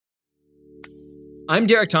I'm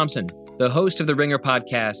Derek Thompson, the host of the Ringer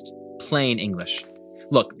podcast, Plain English.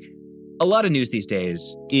 Look, a lot of news these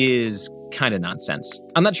days is kind of nonsense.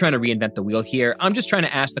 I'm not trying to reinvent the wheel here. I'm just trying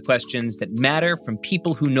to ask the questions that matter from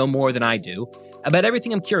people who know more than I do about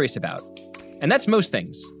everything I'm curious about. And that's most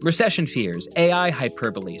things. Recession fears, AI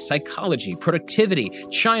hyperbole, psychology, productivity,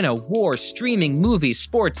 China, war, streaming, movies,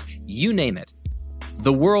 sports, you name it.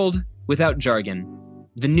 The world without jargon.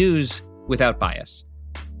 The news without bias.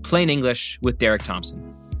 Plain English with Derek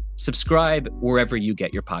Thompson. Subscribe wherever you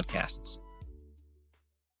get your podcasts.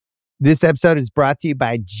 This episode is brought to you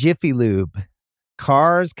by Jiffy Lube.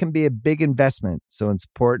 Cars can be a big investment, so it's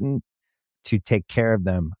important to take care of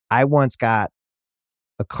them. I once got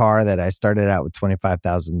a car that I started out with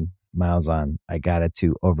 25,000 miles on. I got it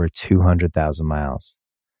to over 200,000 miles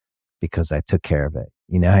because I took care of it.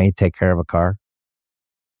 You know how you take care of a car?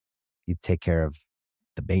 You take care of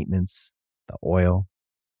the maintenance, the oil,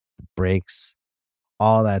 the brakes,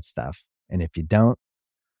 all that stuff. And if you don't,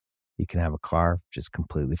 you can have a car just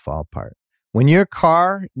completely fall apart. When your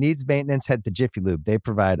car needs maintenance, head to Jiffy Lube. They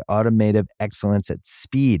provide automotive excellence at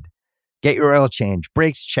speed. Get your oil change,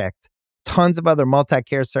 brakes checked, tons of other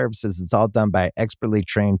multi-care services. It's all done by expertly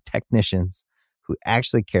trained technicians who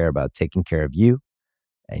actually care about taking care of you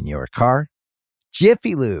and your car.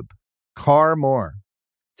 Jiffy Lube, car more.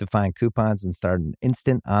 To find coupons and start an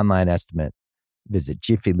instant online estimate, visit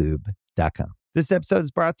jiffylube.com. This episode is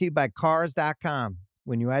brought to you by Cars.com.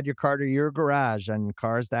 When you add your car to your garage on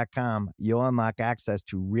Cars.com, you'll unlock access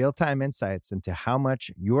to real-time insights into how much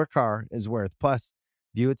your car is worth. Plus,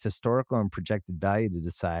 view its historical and projected value to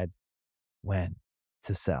decide when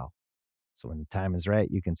to sell. So when the time is right,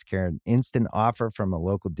 you can secure an instant offer from a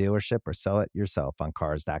local dealership or sell it yourself on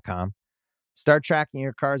Cars.com. Start tracking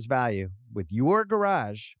your car's value with your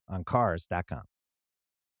garage on Cars.com.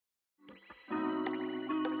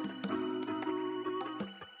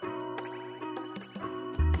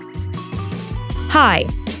 Hi,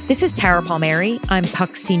 this is Tara Palmieri. I'm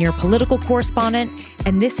Puck's senior political correspondent,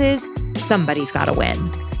 and this is Somebody's Gotta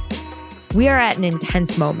Win. We are at an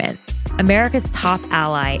intense moment. America's top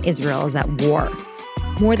ally, Israel, is at war.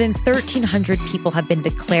 More than 1,300 people have been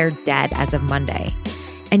declared dead as of Monday.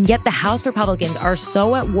 And yet the House Republicans are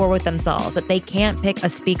so at war with themselves that they can't pick a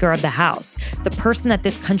Speaker of the House, the person that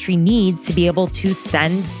this country needs to be able to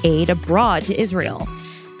send aid abroad to Israel.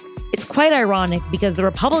 It's quite ironic because the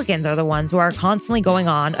Republicans are the ones who are constantly going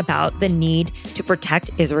on about the need to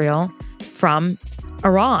protect Israel from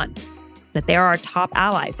Iran, that they are our top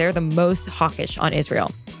allies. They're the most hawkish on Israel.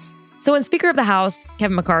 So when Speaker of the House,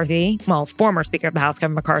 Kevin McCarthy, former Speaker of the House,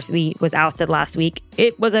 Kevin McCarthy, was ousted last week,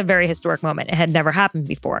 it was a very historic moment. It had never happened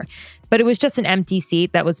before. But it was just an empty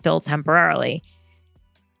seat that was filled temporarily.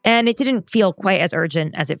 And it didn't feel quite as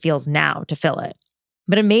urgent as it feels now to fill it.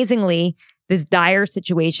 But amazingly, this dire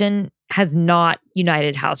situation has not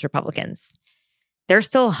united House Republicans. They're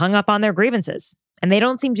still hung up on their grievances, and they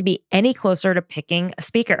don't seem to be any closer to picking a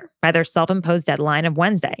speaker by their self-imposed deadline of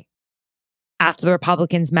Wednesday. After the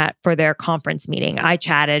Republicans met for their conference meeting, I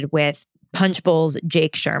chatted with Punchbowl's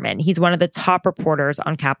Jake Sherman. He's one of the top reporters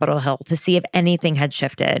on Capitol Hill to see if anything had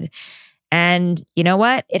shifted. And you know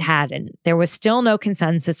what? It hadn't. There was still no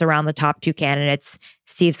consensus around the top two candidates,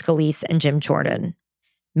 Steve Scalise and Jim Jordan.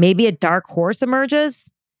 Maybe a dark horse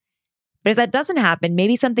emerges? But if that doesn't happen,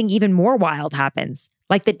 maybe something even more wild happens,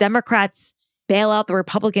 like the Democrats bail out the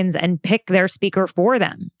Republicans and pick their speaker for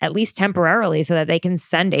them, at least temporarily, so that they can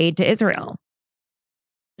send aid to Israel.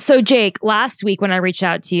 So, Jake, last week when I reached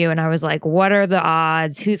out to you and I was like, what are the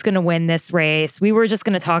odds? Who's going to win this race? We were just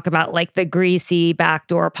going to talk about like the greasy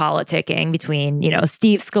backdoor politicking between,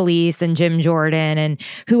 Steve Scalise and Jim Jordan and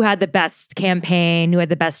who had the best campaign, who had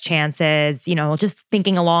the best chances, just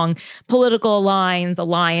thinking along political lines,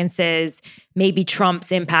 alliances, maybe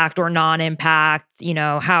Trump's impact or non-impact,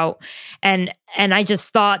 how. And I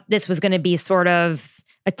just thought this was going to be sort of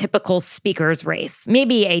a typical speaker's race,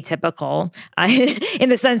 maybe atypical in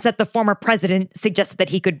the sense that the former president suggested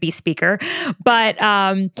that he could be speaker. But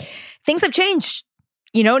things have changed.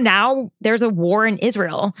 Now there's a war in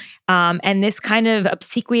Israel. And this kind of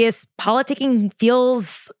obsequious politicking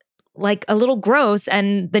feels like a little gross,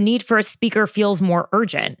 and the need for a speaker feels more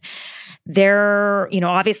urgent.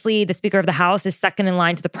 Obviously the Speaker of the House is second in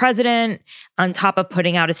line to the president. On top of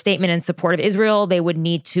putting out a statement in support of Israel, they would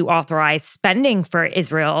need to authorize spending for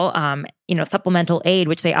Israel, supplemental aid,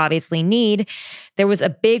 which they obviously need. There was a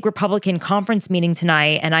big Republican conference meeting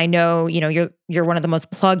tonight, and I know, you're one of the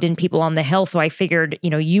most plugged in people on the Hill, so I figured,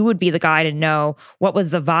 you would be the guy to know what was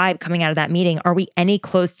the vibe coming out of that meeting. Are we any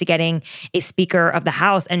close to getting a Speaker of the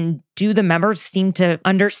House? And do the members seem to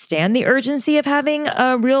understand the urgency of having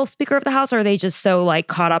a real Speaker of the House? Or are they just so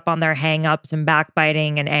caught up on their hang-ups and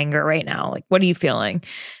backbiting and anger right now? What are you feeling?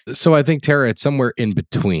 So I think, Tara, it's somewhere in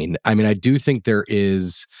between. I mean, I do think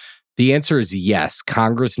the answer is yes.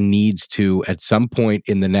 Congress needs to, at some point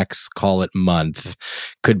in the next, call it month,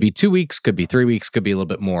 could be 2 weeks, could be 3 weeks, could be a little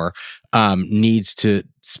bit more, needs to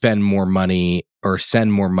spend more money or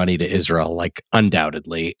send more money to Israel,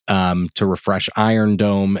 undoubtedly, to refresh Iron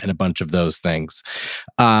Dome and a bunch of those things.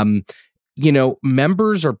 Members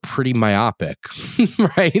are pretty myopic,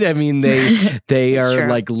 right? I mean, they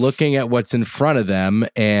are looking at what's in front of them,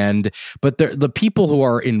 but the people who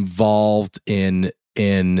are involved in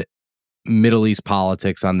Middle East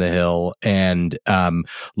politics on the Hill and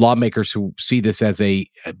lawmakers who see this as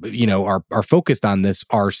are focused on this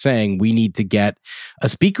are saying we need to get a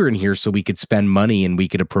speaker in here so we could spend money and we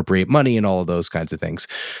could appropriate money and all of those kinds of things.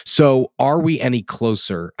 So are we any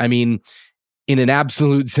closer? I mean, in an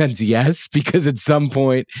absolute sense, yes, because at some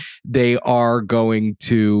point they are going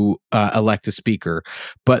to elect a speaker.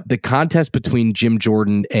 But the contest between Jim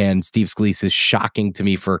Jordan and Steve Scalise is shocking to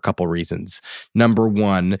me for a couple reasons. Number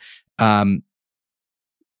one,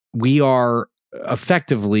 we are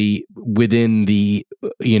effectively within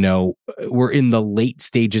we're in the late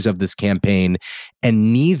stages of this campaign,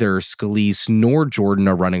 and neither Scalise nor Jordan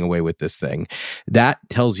are running away with this thing. That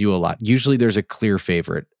tells you a lot. Usually there's a clear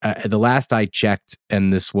favorite. The last I checked,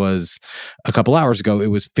 and this was a couple hours ago, it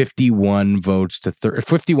was 51 votes to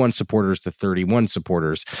 51 supporters to 31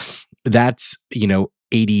 supporters. That's,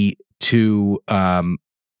 82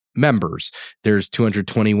 members. There's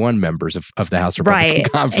 221 members of the House Republican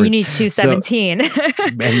Conference. And you need 217.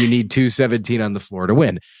 And you need 217 on the floor to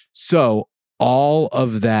win. So all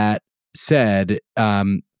of that said,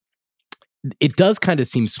 it does kind of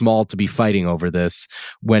seem small to be fighting over this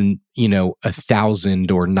when,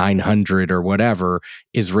 1,000 or 900 or whatever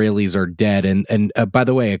Israelis are dead. And by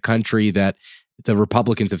the way, a country that the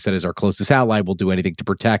Republicans have said is our closest ally, will do anything to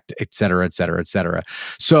protect, et cetera, et cetera, et cetera.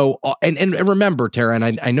 So, and remember, Tara,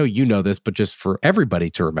 and I know you know this, but just for everybody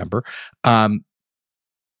to remember,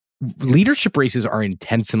 leadership races are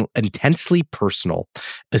intensely personal,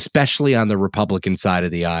 especially on the Republican side of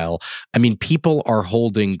the aisle. I mean, people are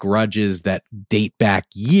holding grudges that date back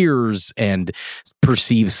years and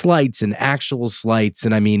perceived slights and actual slights.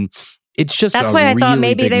 And I mean, it's just that's why I thought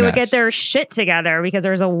maybe they would mess. get their shit together because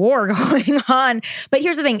there's a war going on. But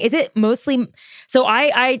here's the thing. Is it mostly... So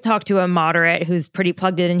I talked to a moderate who's pretty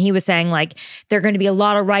plugged in, and he was saying, there are going to be a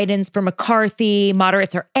lot of write-ins for McCarthy.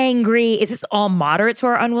 Moderates are angry. Is this all moderates who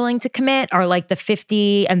are unwilling to commit? Are the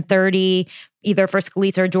 50 and 30, either for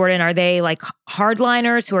Scalise or Jordan, are they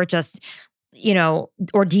hardliners who are just,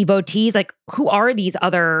 or devotees? Who are these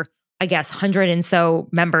other... 100 and so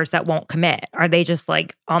members that won't commit? Are they just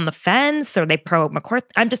on the fence? Or are they pro McCarthy?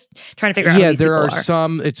 I'm just trying to figure out. Yeah, there are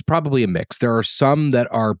some. It's probably a mix. There are some that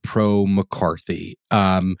are pro McCarthy.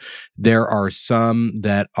 There are some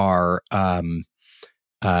that are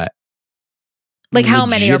how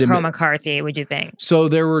many are pro McCarthy, would you think? So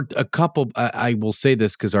there were a couple. I will say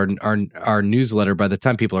this because our newsletter, by the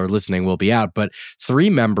time people are listening, will be out. But 3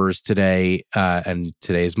 members today, and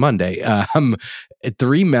today is Monday.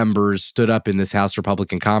 3 members stood up in this House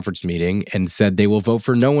Republican Conference meeting and said they will vote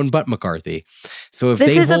for no one but McCarthy. So if this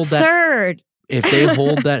they is hold absurd. If they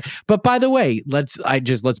hold that, but by the way, let's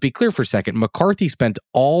be clear for a second. McCarthy spent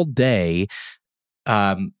all day,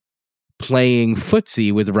 playing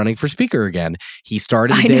footsie with running for speaker again. He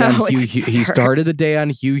started the day the day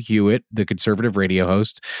on Hugh Hewitt, the conservative radio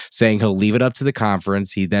host, saying he'll leave it up to the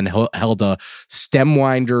conference. He then held a stem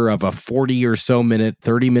winder of a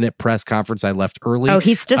 30-minute press conference. I left early. Oh,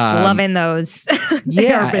 he's just loving those.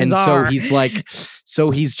 Yeah, and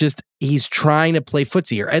so he's trying to play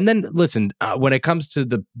footsie here. And then listen, when it comes to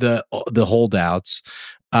the holdouts,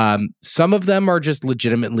 some of them are just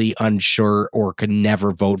legitimately unsure or can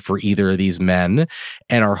never vote for either of these men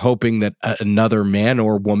and are hoping that another man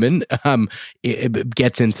or woman it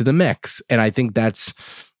gets into the mix. And I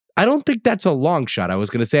don't think that's a long shot. I was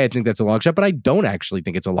going to say I think that's a long shot, but I don't actually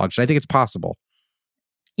think it's a long shot. I think it's possible.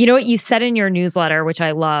 You know what you said in your newsletter, which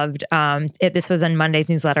I loved, this was in Monday's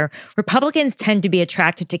newsletter, Republicans tend to be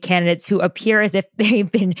attracted to candidates who appear as if they've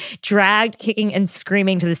been dragged kicking and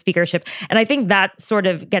screaming to the speakership. And I think that sort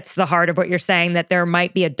of gets to the heart of what you're saying, that there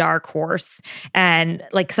might be a dark horse and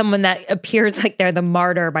like someone that appears like they're the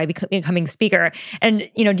martyr by becoming speaker. And,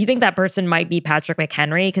 do you think that person might be Patrick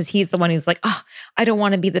McHenry? Because he's the one who's like, oh, I don't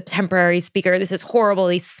want to be the temporary speaker. This is horrible.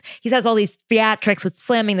 He has all these theatrics with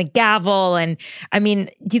slamming the gavel. And I mean,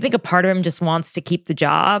 do you think a part of him just wants to keep the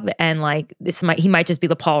job and like he might just be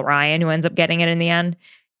the Paul Ryan who ends up getting it in the end?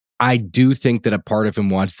 I do think that a part of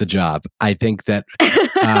him wants the job. I think that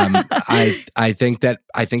I think that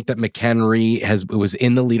McHenry was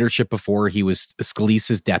in the leadership before. He was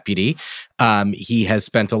Scalise's deputy. He has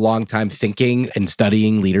spent a long time thinking and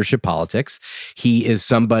studying leadership politics. He is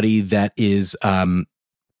somebody that is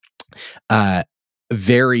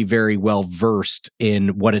very, very well versed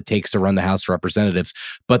in what it takes to run the House of Representatives.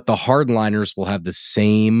 But the hardliners will have the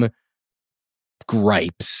same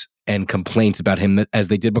gripes and complaints about him as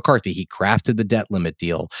they did McCarthy. He crafted the debt limit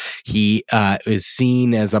deal. He is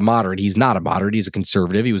seen as a moderate. He's not a moderate. He's a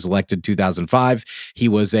conservative. He was elected in 2005. He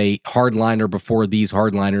was a hardliner before these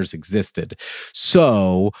hardliners existed.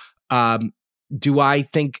 So do I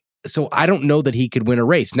think so? I don't know that he could win a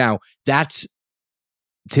race. Now, that's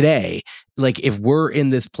today. Like, if we're in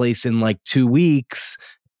this place in like 2 weeks,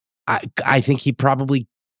 I think he probably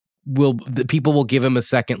will. The people will give him a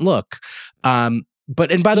second look. But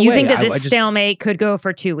and by the way, you think that this stalemate could go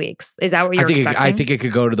for 2 weeks? Is that what you're expecting? I think it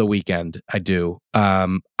could go to the weekend. I do.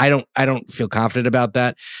 I don't feel confident about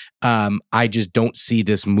that. I just don't see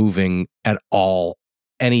this moving at all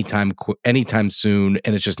anytime soon,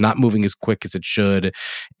 and it's just not moving as quick as it should.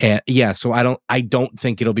 And yeah, so I don't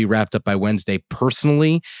think it'll be wrapped up by Wednesday.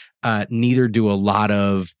 Personally, neither do a lot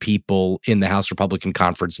of people in the House Republican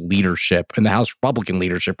Conference leadership, in the House Republican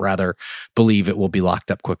leadership rather, believe it will be locked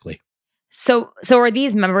up quickly. So are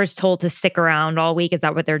these members told to stick around all week? Is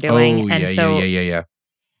that what they're doing? Yeah.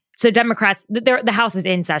 So Democrats, the House is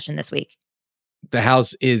in session this week. The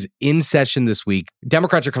House is in session this week.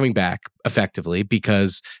 Democrats are coming back effectively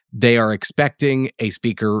because they are expecting a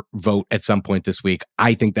speaker vote at some point this week.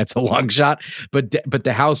 I think that's a long shot, but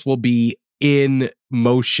the House will be in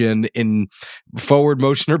motion, in forward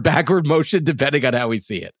motion or backward motion, depending on how we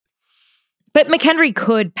see it. But McHenry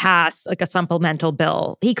could pass like a supplemental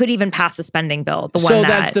bill. He could even pass a spending bill.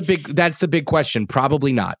 That's the big question.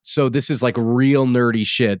 Probably not. So this is like real nerdy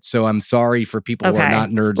shit. So I'm sorry for people who are not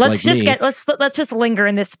nerds like me. Let's just linger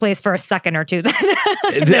in this place for a second or two.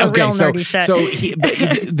 Nerdy shit. So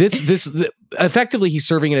this effectively he's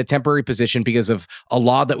serving in a temporary position because of a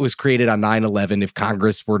law that was created on 9/11. If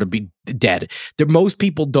Congress were to be dead, most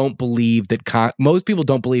people don't believe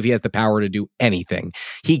he has the power to do anything.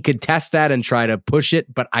 He could test that and try to push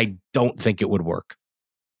it, but I don't think it would work.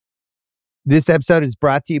 This episode is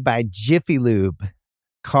brought to you by Jiffy Lube.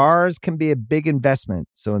 Cars can be a big investment,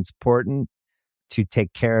 so it's important to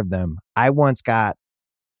take care of them. I once got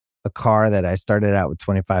a car that I started out with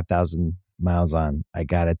 25,000 miles on. I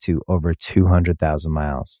got it to over 200,000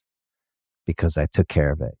 miles because I took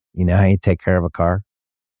care of it. You know how you take care of a car?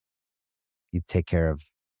 You take care of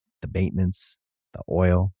the maintenance, the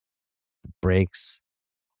oil, the brakes,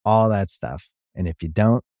 all that stuff. And if you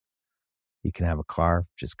don't, you can have a car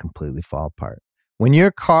just completely fall apart. When your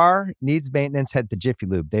car needs maintenance, head to Jiffy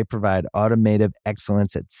Lube. They provide automotive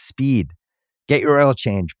excellence at speed. Get your oil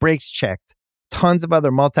change, brakes checked, tons of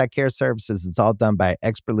other multi-care services. It's all done by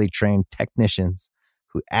expertly trained technicians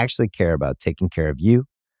who actually care about taking care of you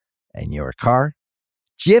and your car.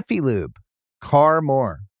 Jiffy Lube, car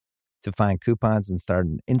more. To find coupons and start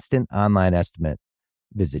an instant online estimate,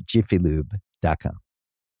 visit jiffylube.com.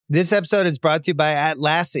 This episode is brought to you by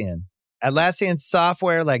Atlassian. Atlassian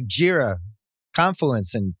software like Jira,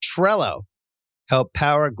 Confluence, and Trello help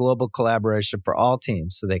power global collaboration for all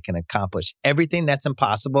teams so they can accomplish everything that's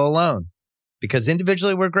impossible alone. Because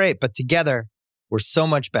individually we're great, but together we're so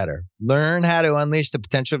much better. Learn how to unleash the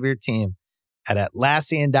potential of your team at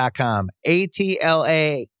Atlassian.com.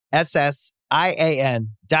 Atlassian.com.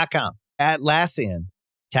 Atlassian.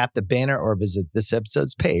 Tap the banner or visit this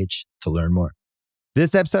episode's page to learn more.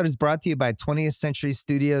 This episode is brought to you by 20th Century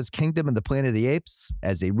Studios' Kingdom of the Planet of the Apes.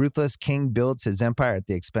 As a ruthless king builds his empire at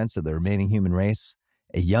the expense of the remaining human race,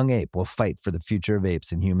 a young ape will fight for the future of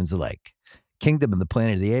apes and humans alike. Kingdom of the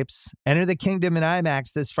Planet of the Apes. Enter the kingdom in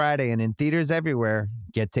IMAX this Friday and in theaters everywhere.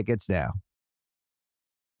 Get tickets now.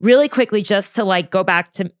 Really quickly, just to go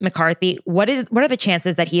back to McCarthy, what are the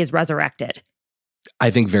chances that he is resurrected?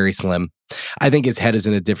 I think very slim. I think his head is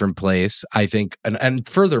in a different place. I think, and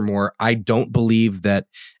furthermore, I don't believe that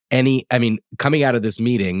coming out of this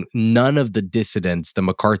meeting, none of the dissidents, the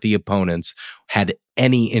McCarthy opponents, had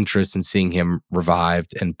any interest in seeing him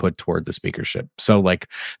revived and put toward the speakership. So like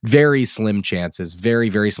very slim chances, very,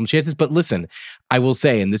 very slim chances. But listen, I will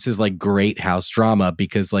say, and this is like great House drama,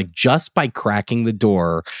 because like just by cracking the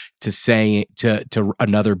door to say to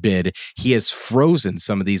another bid, he has frozen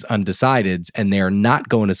some of these undecideds, and they are not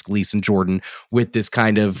going to Scalise and Jordan with this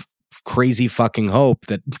kind of crazy fucking hope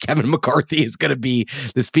that Kevin McCarthy is going to be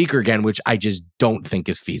the speaker again, which I just don't think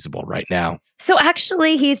is feasible right now. So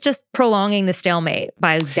actually, he's just prolonging the stalemate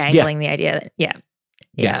by dangling the idea that,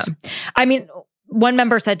 Yes. I mean, one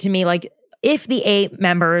member said to me, like, if the eight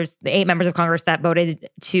members of Congress that voted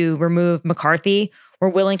to remove McCarthy were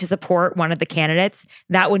willing to support one of the candidates,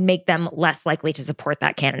 that would make them less likely to support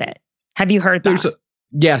that candidate. Have you heard that?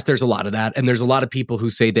 Yes, there's a lot of that. And there's a lot of people who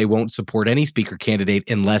say they won't support any speaker candidate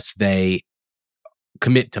unless they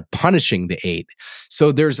commit to punishing the eight.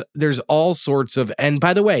 So there's all sorts of, and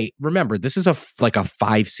by the way, remember, this is a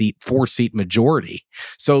 4-seat majority.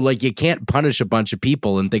 So like you can't punish a bunch of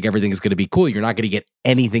people and think everything is going to be cool. You're not going to get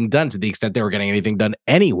anything done to the extent they were getting anything done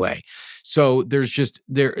anyway. So there's just,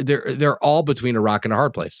 they're all between a rock and a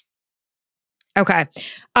hard place. Okay.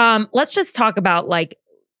 Let's just talk about like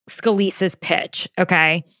Scalise's pitch,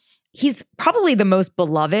 okay? He's probably the most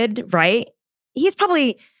beloved, right? He's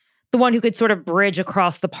probably the one who could sort of bridge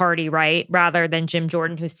across the party, right? Rather than Jim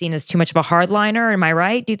Jordan, who's seen as too much of a hardliner. Am I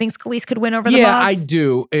right? Do you think Scalise could win over the boss? Yeah, I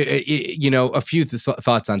do. A few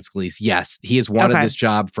thoughts on Scalise. Yes, he has wanted this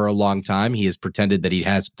job for a long time. He has pretended that he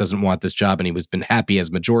doesn't want this job, and he was been happy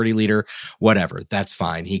as majority leader. Whatever, that's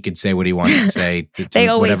fine. He could say what he wants to say. They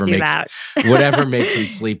always do that. Whatever makes him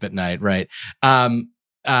sleep at night, right?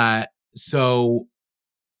 So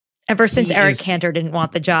ever since Eric Cantor didn't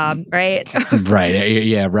want the job, right? Right.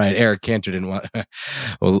 Yeah, right. Eric Cantor didn't want.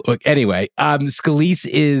 Well, look, anyway, Scalise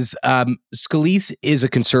is a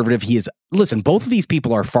conservative. Listen, both of these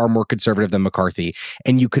people are far more conservative than McCarthy.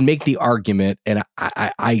 And you can make the argument, and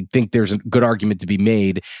I think there's a good argument to be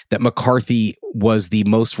made, that McCarthy was the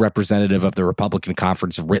most representative of the Republican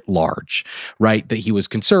conference writ large, right? That he was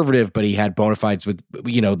conservative, but he had bona fides with,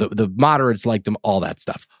 the moderates liked him, all that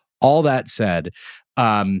stuff. All that said,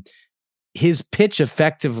 his pitch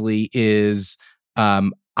effectively is,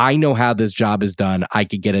 I know how this job is done. I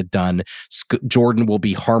could get it done. Jordan will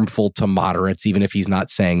be harmful to moderates, even if he's not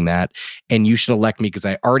saying that. And you should elect me because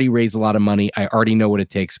I already raised a lot of money. I already know what it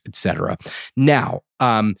takes, etc. Now,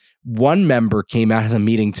 one member came out of the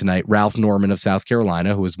meeting tonight, Ralph Norman of South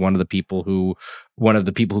Carolina, who was one of the people who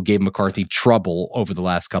gave McCarthy trouble over the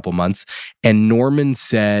last couple months. And Norman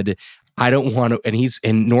said, I don't want to,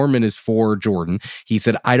 and Norman is for Jordan. He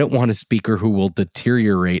said, I don't want a speaker who will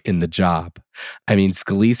deteriorate in the job. I mean,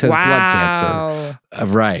 Scalise has blood cancer.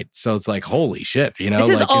 Right. So it's like, holy shit, This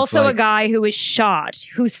is also a guy who was shot,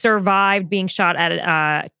 who survived being shot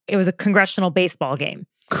at it was a congressional baseball game.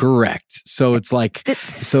 Correct. So it's like, but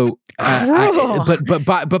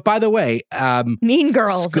by the way, Mean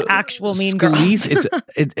Girls, actual Mean Girls. Scalise,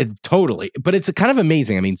 it's totally, but it's kind of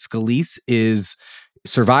amazing. I mean, Scalise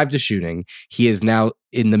survived a shooting. He is now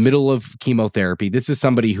in the middle of chemotherapy. This is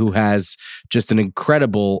somebody who has just an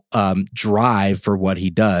incredible drive for what he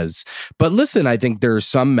does. But listen, I think there are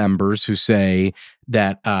some members who say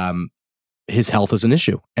that his health is an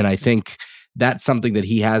issue. And I think that's something that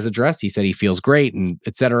he has addressed. He said he feels great and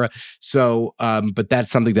et cetera. So, but that's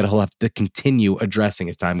something that he'll have to continue addressing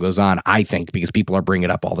as time goes on, I think, because people are bringing it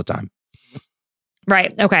up all the time.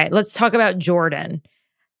 Right. Okay. Let's talk about Jordan.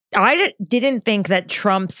 I didn't think that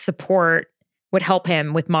Trump's support would help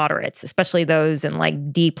him with moderates, especially those in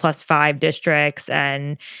like D+5 districts.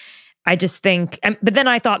 And I just think, but then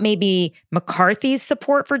I thought maybe McCarthy's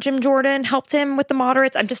support for Jim Jordan helped him with the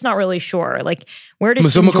moderates. I'm just not really sure. Like, where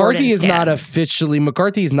does Jim McCarthy Jordan stand?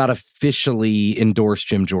 McCarthy is not officially endorsed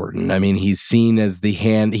Jim Jordan. I mean, he's seen as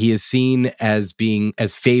he is seen as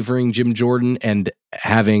favoring Jim Jordan, and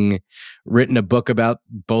having written a book about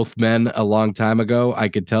both men a long time ago, I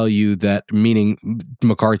could tell you that, meaning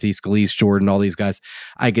McCarthy, Scalise, Jordan, all these guys,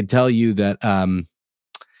 I could tell you that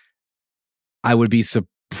I would be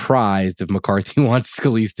surprised if McCarthy wants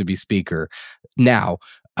Scalise to be speaker. Now,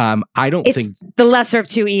 I don't think the lesser of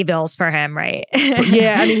two evils for him, right?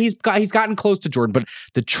 Yeah, I mean, he's gotten close to Jordan, but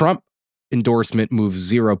the Trump endorsement moved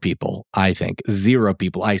 0 people. I think 0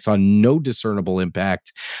 people. I saw no discernible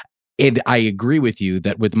impact. And I agree with you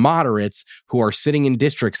that with moderates who are sitting in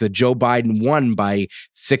districts that Joe Biden won by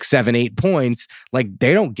 6, 7, 8 points, like,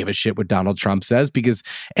 they don't give a shit what Donald Trump says, because,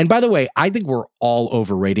 and by the way, I think we're all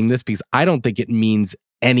overrating this, because I don't think it means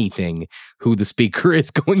anything who the speaker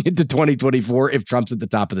is going into 2024 if Trump's at the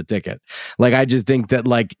top of the ticket. Like, I just think that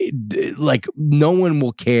like no one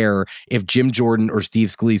will care if Jim Jordan or Steve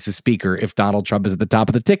Scalise is speaker if Donald Trump is at the top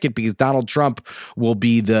of the ticket, because Donald Trump will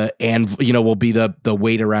be the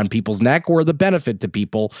weight around people's neck or the benefit to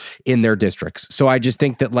people in their districts. So I just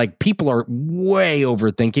think that like people are way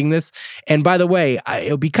overthinking this. And by the way,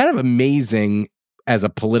 it would be kind of amazing as a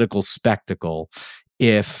political spectacle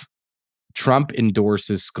if Trump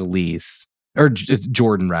endorses Scalise, or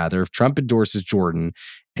Jordan rather, if Trump endorses Jordan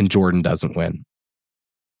and Jordan doesn't win.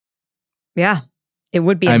 Yeah, it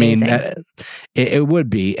would be amazing. I mean, it would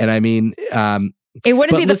be. And I mean, it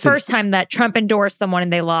wouldn't be the first time that Trump endorsed someone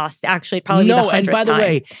and they lost. Actually, probably be the 100th and by the time.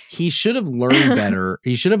 way, he should have learned better.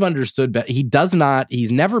 He should have understood better.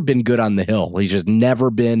 He's never been good on the Hill. He's just never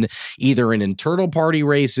been either in internal party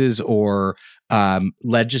races or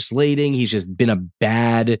legislating. He's just been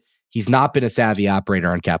he's not been a savvy operator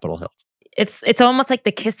on Capitol Hill. It's almost like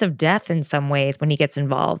the kiss of death in some ways when he gets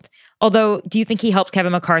involved. Although, do you think he helped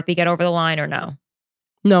Kevin McCarthy get over the line or no?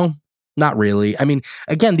 No, not really. I mean,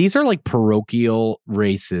 again, these are like parochial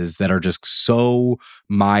races that are just so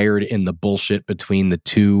mired in the bullshit between the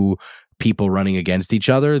two people running against each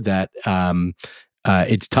other that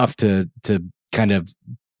it's tough to kind of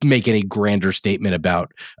make any grander statement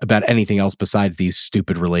about anything else besides these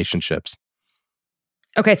stupid relationships.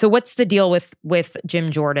 Okay, so what's the deal with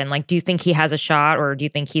Jim Jordan? Like, do you think he has a shot, or do you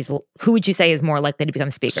think who would you say is more likely to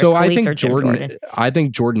become speaker? So Scalise I think or Jim Jordan? I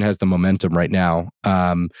think Jordan has the momentum right now.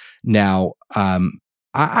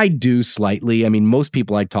 I do slightly. I mean, most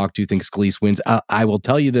people I talk to think Scalise wins. I will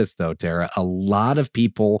tell you this though, Tara. A lot of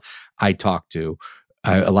people I talk to,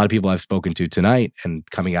 a lot of people I've spoken to tonight and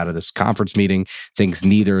coming out of this conference meeting thinks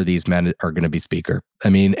neither of these men are going to be speaker. I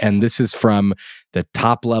mean, and this is from the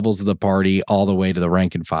top levels of the party all the way to the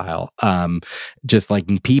rank and file. Just like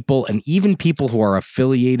people, and even people who are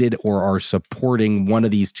affiliated or are supporting one of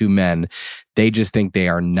these two men, they just think they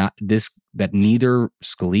are not that neither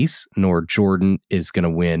Scalise nor Jordan is going to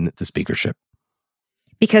win the speakership.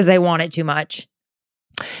 Because they want it too much.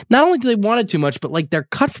 Not only do they want it too much, but like they're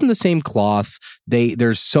cut from the same cloth.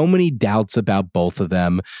 There's so many doubts about both of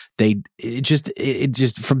them. It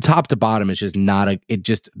just from top to bottom, it's just not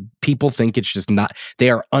people think it's just not, they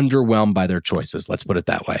are underwhelmed by their choices. Let's put it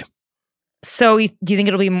that way. So do you think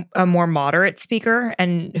it'll be a more moderate speaker?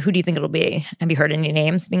 And who do you think it'll be? Have you heard any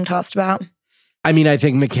names being tossed about? I mean, I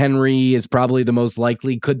think McHenry is probably the most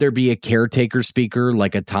likely. Could there be a caretaker speaker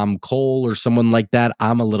like a Tom Cole or someone like that?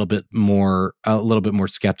 I'm a little bit more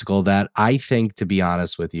skeptical of that. I think, to be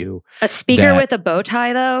honest with you, a speaker with a bow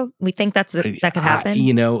tie, though, we think that could happen.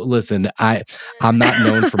 Listen, I'm not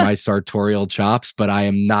known for my sartorial chops, but I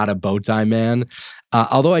am not a bow tie man.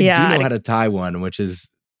 Although I do know how to tie one, which is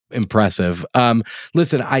impressive.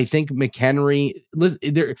 Listen, I think McHenry,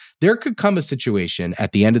 there could come a situation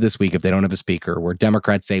at the end of this week, if they don't have a speaker, where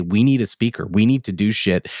Democrats say, we need a speaker. We need to do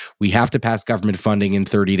shit. We have to pass government funding in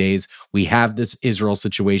 30 days. We have this Israel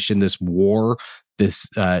situation, this war,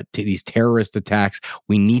 these terrorist attacks.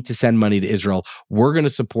 We need to send money to Israel. We're going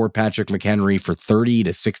to support Patrick McHenry for 30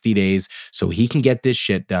 to 60 days so he can get this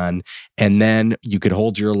shit done. And then you could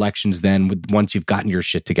hold your elections once you've gotten your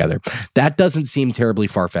shit together. That doesn't seem terribly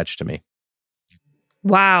far-fetched to me.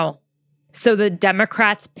 Wow. So the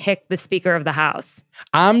Democrats pick the Speaker of the House.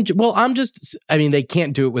 They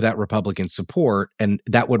can't do it without Republican support, and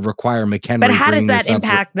that would require McHenry. But how does that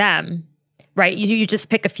impact them? Right, you just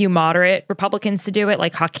pick a few moderate Republicans to do it,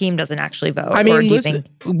 like Hakeem doesn't actually vote. I mean,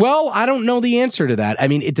 I don't know the answer to that. I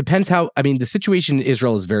mean, it depends the situation in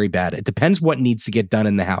Israel is very bad. It depends what needs to get done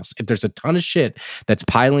in the House. If there's a ton of shit that's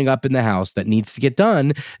piling up in the House that needs to get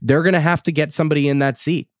done, they're going to have to get somebody in that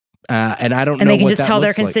seat. And I don't know. And they can just tell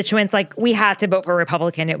their constituents, like, we have to vote for a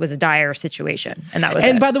Republican. It was a dire situation, and that was.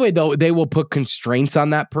 And by the way, though, they will put constraints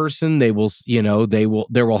on that person. There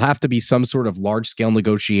will have to be some sort of large scale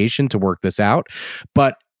negotiation to work this out.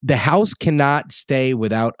 But the House cannot stay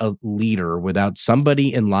without a leader, without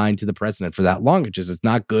somebody in line to the president for that long. It's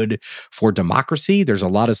not good for democracy. There's a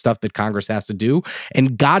lot of stuff that Congress has to do,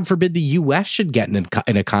 and God forbid the U.S. should get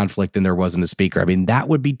in a conflict and there wasn't a speaker. I mean, that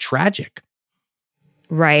would be tragic.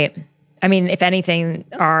 Right. I mean, if anything,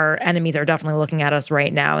 our enemies are definitely looking at us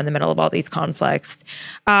right now in the middle of all these conflicts.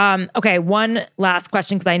 Okay, one last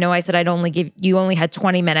question, because I know I said you only had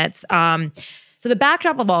 20 minutes. So the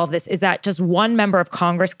backdrop of all of this is that just one member of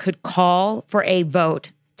Congress could call for a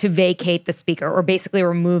vote to vacate the speaker, or basically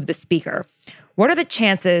remove the speaker. What are the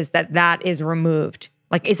chances that is removed?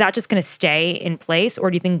 Like, is that just going to stay in place,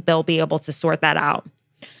 or do you think they'll be able to sort that out?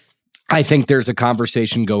 I think there's a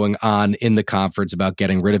conversation going on in the conference about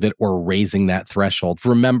getting rid of it or raising that threshold.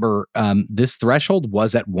 Remember, this threshold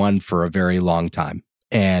was at 1 for a very long time.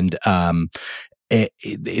 And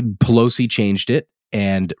Pelosi changed it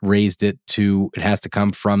and raised it to, it has to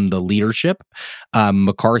come from the leadership.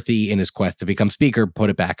 McCarthy, in his quest to become speaker, put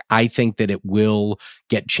it back. I think that it will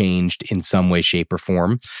get changed in some way, shape, or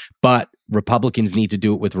form. But Republicans need to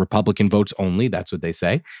do it with Republican votes only. That's what they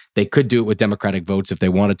say. They could do it with Democratic votes if they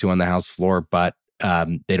wanted to on the House floor, but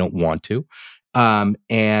they don't want to.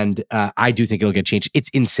 And I do think it'll get changed. It's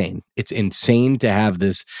insane. It's insane to have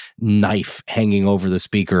this knife hanging over the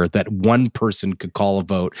speaker that one person could call a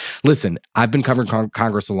vote. Listen, I've been covering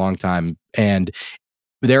Congress a long time, and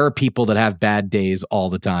there are people that have bad days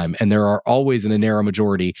all the time, and there are always, in a narrow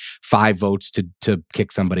majority, 5 votes to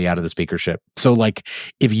kick somebody out of the speakership. So, like,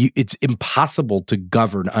 it's impossible to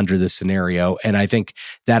govern under this scenario, and I think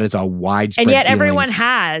that is a widespread. And yet, everyone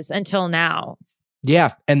has until now.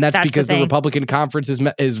 Yeah, and that's because the Republican conference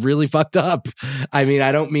is really fucked up. I mean,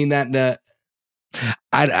 I don't mean that to,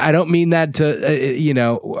 I don't mean that to,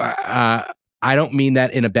 I don't mean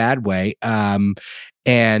that in a bad way. But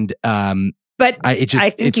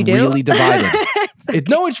it's really divided.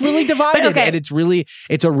 It's really divided, and it's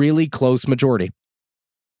a really close majority.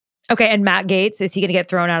 Okay, and Matt Gaetz, is he going to get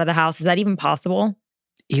thrown out of the House? Is that even possible?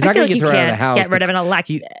 He's not going to get thrown out of the House. Get rid of an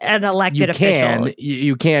elected official.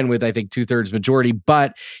 You can with, I think, 2/3 majority,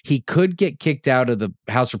 but he could get kicked out of the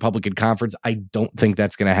House Republican Conference. I don't think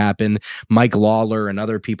that's going to happen. Mike Lawler and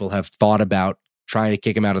other people have thought about trying to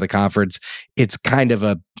kick him out of the conference. It's kind of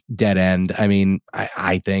a dead end. I mean,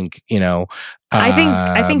 I think,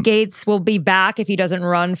 I think Gaetz will be back if he doesn't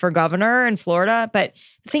run for governor in Florida. But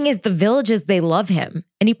the thing is, the villages, they love him,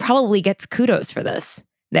 and he probably gets kudos for this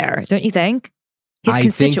there, don't you think? His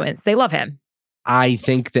constituents, they love him. I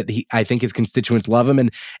think his constituents love him.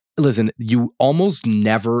 And listen, you almost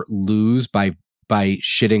never lose by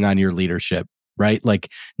shitting on your leadership, right?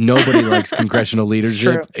 Like, nobody likes congressional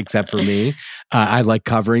leadership except for me. I like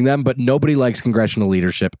covering them, but nobody likes congressional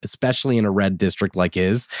leadership, especially in a red district like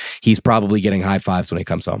his. He's probably getting high fives when he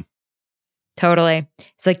comes home. Totally.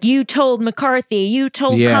 It's like, you told McCarthy, you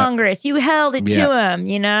told Congress, you held it to him,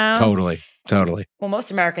 Totally. Well, most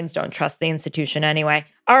Americans don't trust the institution anyway.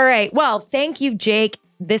 All right. Well, thank you, Jake.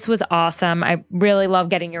 This was awesome. I really love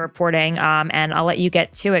getting your reporting. And I'll let you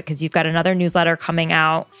get to it because you've got another newsletter coming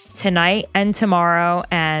out tonight and tomorrow.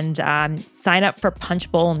 And sign up for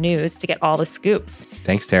Punchbowl News to get all the scoops.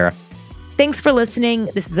 Thanks, Tara. Thanks for listening.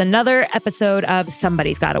 This is another episode of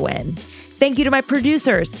Somebody's Gotta Win. Thank you to my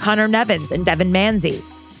producers, Connor Nevins and Devin Manzi.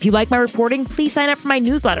 If you like my reporting, please sign up for my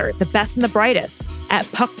newsletter, The Best and the Brightest,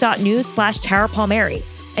 at puck.news/Tara Palmieri,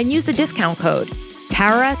 and use the discount code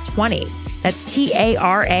TARA20. That's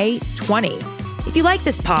TARA 20. If you like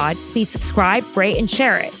this pod, please subscribe, rate, and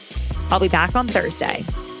share it. I'll be back on Thursday.